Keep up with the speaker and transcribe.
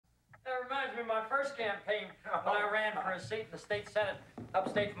reminds me of my first campaign when I ran for a seat in the state senate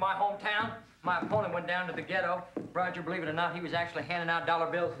upstate from my hometown. My opponent went down to the ghetto. Roger, believe it or not, he was actually handing out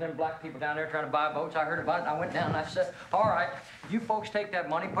dollar bills to them black people down there trying to buy votes. I heard about it, and I went down and I said, all right, you folks take that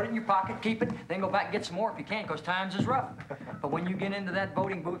money, put it in your pocket, keep it, then go back and get some more if you can, because times is rough. But when you get into that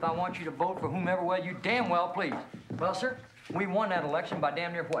voting booth, I want you to vote for whomever well you damn well please. Well, sir, we won that election by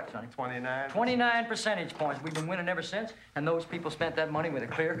damn near what, Sonny? 29. 29 percentage points. We've been winning ever since, and those people spent that money with a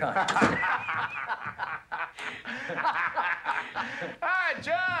clear conscience. Hi,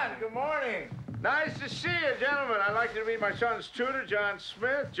 John. Good morning. Nice to see you, gentlemen. I'd like you to meet my son's tutor, John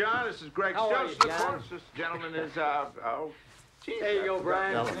Smith. John, this is Greg Stillson, of course. This gentleman is, geez, There you go,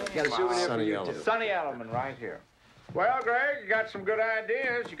 Brian. Got a souvenir for you, too. Sonny Ellerman, right here. Well, Greg, you got some good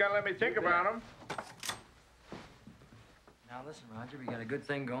ideas. You gotta let me think about them. Now, listen, Roger, we got a good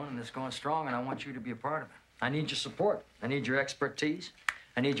thing going, and it's going strong, and I want you to be a part of it. I need your support. I need your expertise.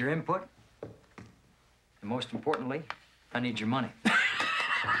 I need your input. And most importantly, I need your money.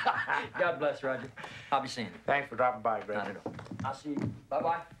 God bless, Roger. I'll be seeing you. Thanks for dropping by, Greg. Not at all. I'll see you.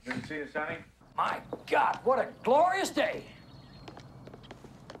 Bye-bye. Good to see you, Sonny. My God, what a glorious day.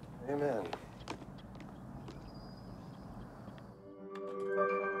 Amen.